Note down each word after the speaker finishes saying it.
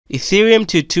Ethereum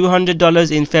to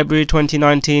 $200 in February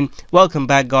 2019. Welcome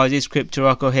back guys, it's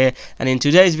cryptorocko here, and in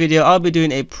today's video I'll be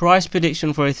doing a price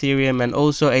prediction for Ethereum and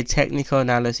also a technical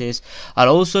analysis. I'll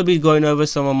also be going over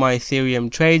some of my Ethereum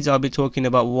trades. I'll be talking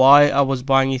about why I was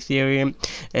buying Ethereum.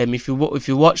 If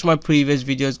you watch my previous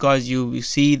videos guys, you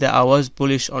see that I was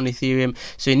bullish on Ethereum.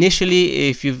 So initially,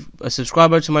 if you're a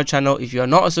subscriber to my channel, if you are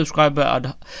not a subscriber,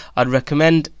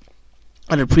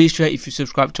 I'd appreciate if you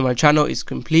subscribe to my channel. It's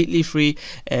completely free.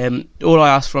 All I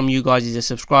ask from you guys is a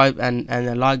subscribe and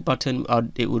a like button.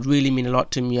 It would really mean a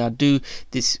lot to me. I do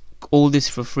all this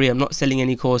for free. I'm not selling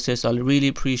any courses, so I'll really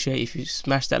appreciate if you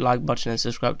smash that like button and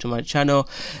subscribe to my channel.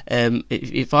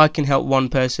 If I can help one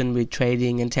person with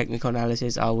trading and technical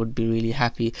analysis, I would be really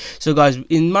happy. So guys,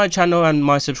 in my channel and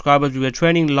my subscribers, we were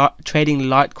trading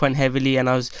Litecoin heavily, and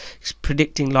I was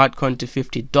predicting Litecoin to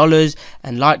 $50,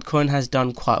 and Litecoin has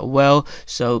done quite well.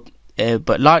 So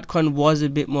but Litecoin was a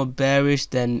bit more bearish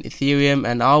than Ethereum,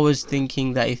 and I was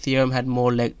thinking that Ethereum had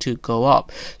more leg to go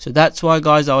up. So that's why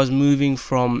guys, I was moving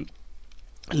from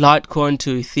Litecoin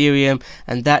to Ethereum,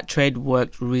 and that trade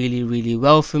worked really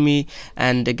well for me.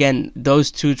 And again, those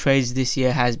two trades this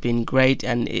year has been great,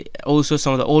 and also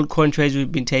some of the altcoin trades we've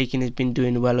been taking has been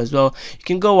doing well as well. You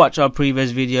can go watch our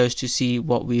previous videos to see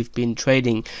what we've been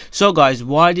trading. So guys,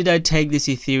 why did I take this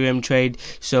Ethereum trade?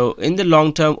 So in the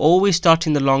long term, always start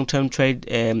in the long term trade,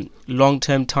 long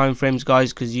term time frames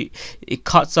guys, because it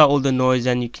cuts out all the noise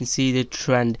and you can see the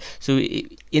trend. So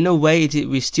in a way,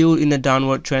 we're still in a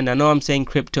downward trend. I know I'm saying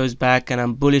crypto's back and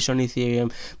I'm bullish on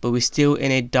Ethereum, but we're still in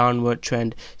a downward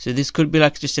trend. So this could be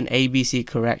like just an ABC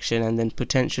correction, and then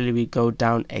potentially we go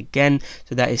down again.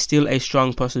 So that is still a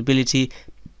strong possibility.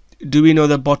 Do we know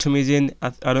the bottom is in?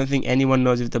 I don't think anyone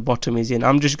knows if the bottom is in.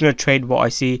 I'm just going to trade what I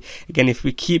see. Again, if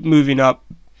we keep moving up,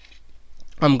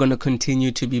 I'm going to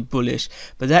continue to be bullish.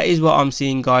 But that is what I'm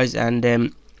seeing guys,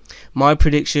 and my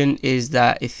prediction is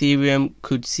that Ethereum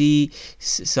could see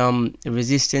some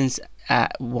resistance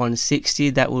at 160.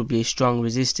 That would be a strong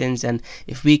resistance, and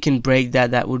if we can break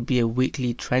that, that would be a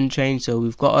weekly trend change. So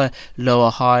we've got a lower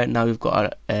high, now we've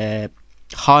got a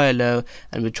higher low,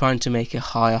 and we're trying to make a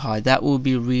higher high. That will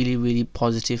be really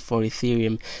positive for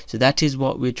Ethereum. So that is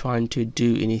what we're trying to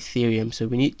do in Ethereum. So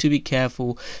we need to be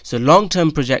careful. So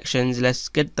long-term projections, let's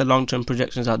get the long-term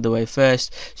projections out the way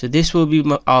first. So this will be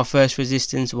our first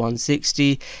resistance,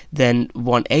 160. Then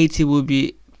 180 will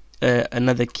be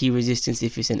another key resistance.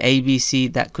 If it's an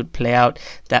ABC, that could play out.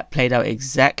 That played out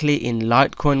exactly in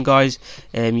Litecoin guys.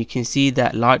 You can see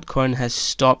that Litecoin has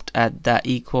stopped at that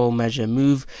equal measure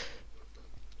move,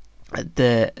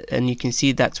 and you can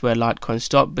see that's where Litecoin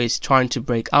stopped, but it's trying to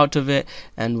break out of it,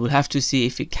 and we'll have to see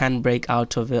if it can break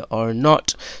out of it or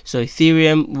not. So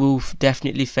Ethereum will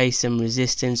definitely face some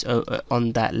resistance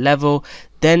on that level.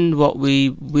 Then what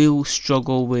we will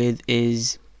struggle with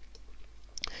is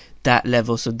that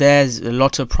level. So there's a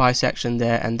lot of price action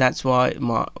there, and that's why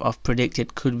I've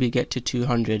predicted could we get to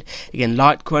 200. Again,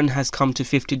 Litecoin has come to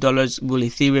 $50. Will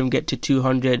Ethereum get to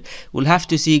 200? We'll have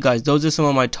to see guys. Those are some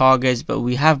of my targets, but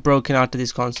we have broken out of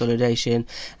this consolidation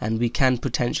and we can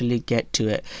potentially get to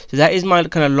it. So that is my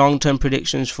kind of long-term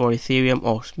predictions for Ethereum,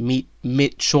 or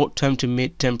short-term to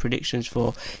mid-term predictions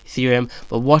for Ethereum.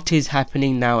 But what is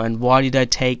happening now, and why did I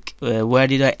take where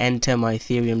did I enter my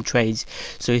Ethereum trades?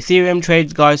 So Ethereum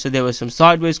trades guys, so there was some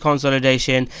sideways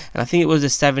consolidation, and I think it was a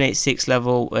 786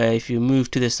 level. If you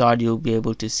move to the side, you'll be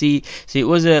able to see. So it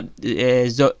was a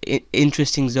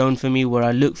interesting zone for me where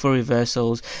I look for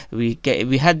reversals. We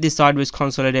had this sideways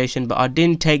consolidation, but I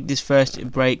didn't take this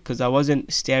first break because I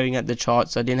wasn't staring at the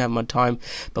charts. So I didn't have my time.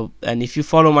 And if you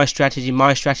follow my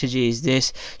strategy is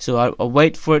this. So I'll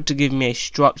wait for it to give me a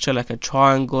structure like a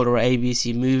triangle or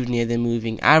ABC move near the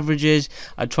moving averages.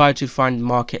 I try to find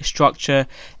market structure,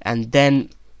 and then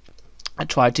I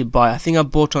try to buy. I think I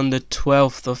bought on the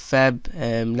 12th of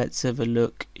Feb. Let's have a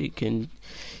look. You can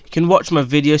watch my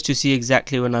videos to see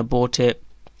exactly when I bought it.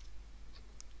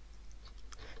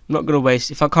 I'm not going to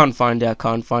waste, if I can't find it, I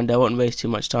can't find it. I won't waste too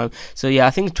much time. So yeah, I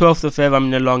think 12th of Feb I'm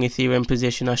in a long Ethereum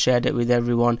position. I shared it with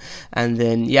everyone, and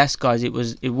then yes guys, it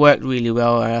worked really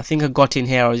well. I think I got in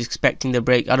here, I was expecting the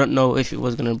break. I don't know if it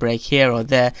was going to break here or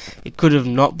there. It could have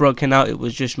not broken out. It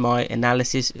was just my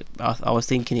analysis. I was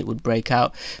thinking it would break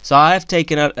out. So I have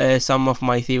taken out some of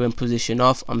my Ethereum position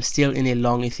off. I'm still in a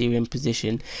long Ethereum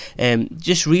position.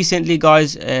 Just recently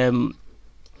guys,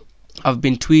 I've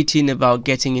been tweeting about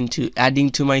adding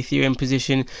to my Ethereum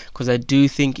position, because I do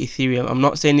think Ethereum, I'm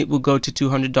not saying it will go to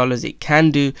 $200, it can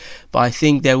do, but I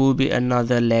think there will be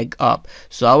another leg up.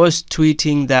 So I was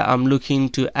tweeting that I'm looking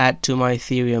to add to my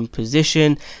Ethereum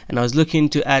position, and I was looking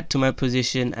to add to my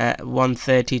position at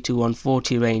 130 to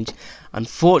 140 range.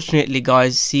 unfortunately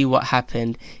guys, see what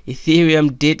happened.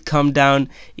 Ethereum did come down.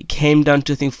 It came down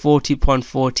to I think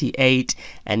 40.48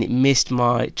 and it missed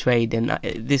my trade, and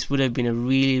this would have been a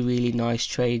really nice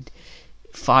trade.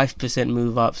 5%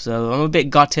 move up, so I'm a bit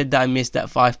gutted that I missed that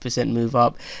 5% move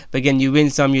up, but again, you win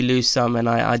some, you lose some, and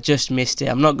I just missed it.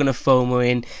 I'm not going to FOMO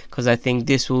in because I think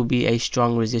this will be a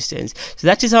strong resistance. So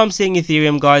that is how I'm seeing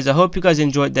Ethereum, guys. I hope you guys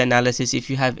enjoyed the analysis. If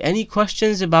you have any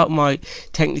questions about my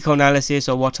technical analysis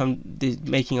or what I'm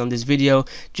making on this video,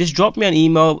 just drop me an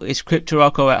email. It's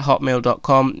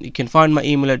cryptorocko@hotmail.com. You can find my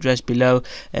email address below.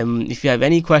 If you have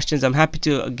any questions, I'm happy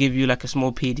to give you like a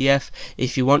small PDF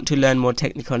if you want to learn more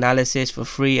technical analysis for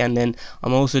free. And then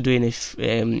I'm also doing a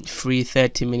free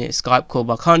 30-minute Skype call,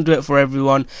 but I can't do it for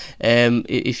everyone.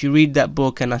 If you read that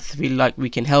book and I feel like we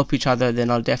can help each other,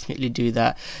 then I'll definitely do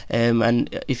that.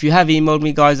 And if you have emailed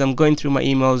me, guys, I'm going through my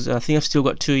emails. I think I've still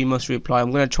got 2 emails to reply.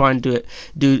 I'm going to try and do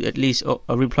at least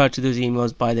a reply to those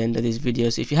emails by the end of this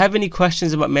video. So if you have any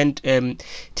questions about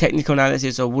technical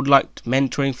analysis or would like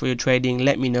mentoring for your trading,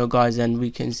 let me know, guys, and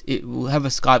we'll have a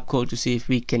Skype call to see if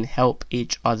we can help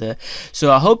each other.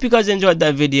 So I hope you guys enjoyed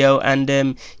that video, and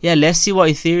yeah, let's see what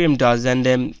Ethereum does. And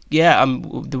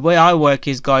the way I work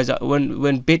is, guys,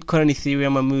 when Bitcoin and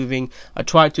Ethereum are moving, I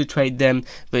try to trade them,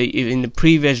 but in the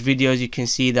previous videos you can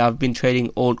see that I've been trading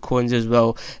altcoins as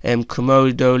well.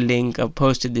 Komodo, Link, I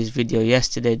posted this video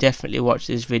yesterday. Definitely watch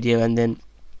this video. And then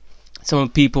some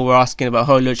people were asking about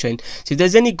Holochain. So if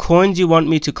there's any coins you want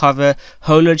me to cover,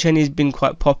 Holochain has been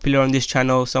quite popular on this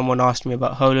channel. Someone asked me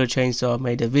about Holochain, so I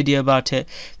made a video about it.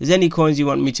 If there's any coins you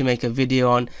want me to make a video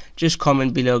on, just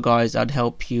comment below, guys. I'd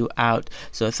help you out.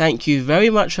 So thank you very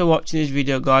much for watching this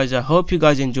video, guys. I hope you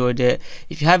guys enjoyed it.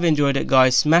 If you have enjoyed it,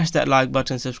 guys, smash that like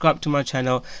button, subscribe to my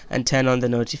channel, and turn on the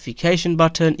notification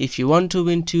button. If you want to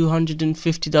win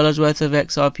 $250 worth of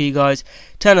XRP, guys,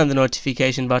 turn on the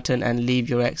notification button and leave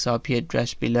your XRP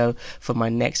address below for my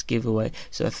next giveaway.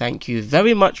 So thank you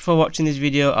very much for watching this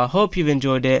video. I hope you've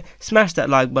enjoyed it. Smash that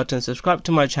like button, subscribe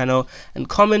to my channel, and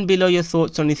comment below your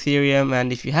thoughts on Ethereum.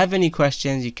 And if you have any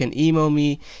questions, you can email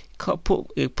me.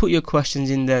 Put your questions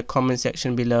in the comment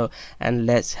section below, and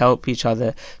let's help each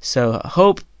other. So I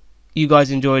hope you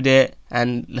guys enjoyed it,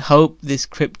 and hope this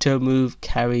crypto move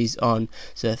carries on.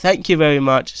 So thank you very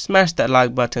much. Smash that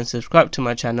like button, subscribe to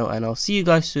my channel, and I'll see you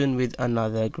guys soon with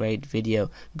another great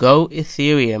video. Go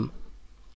Ethereum.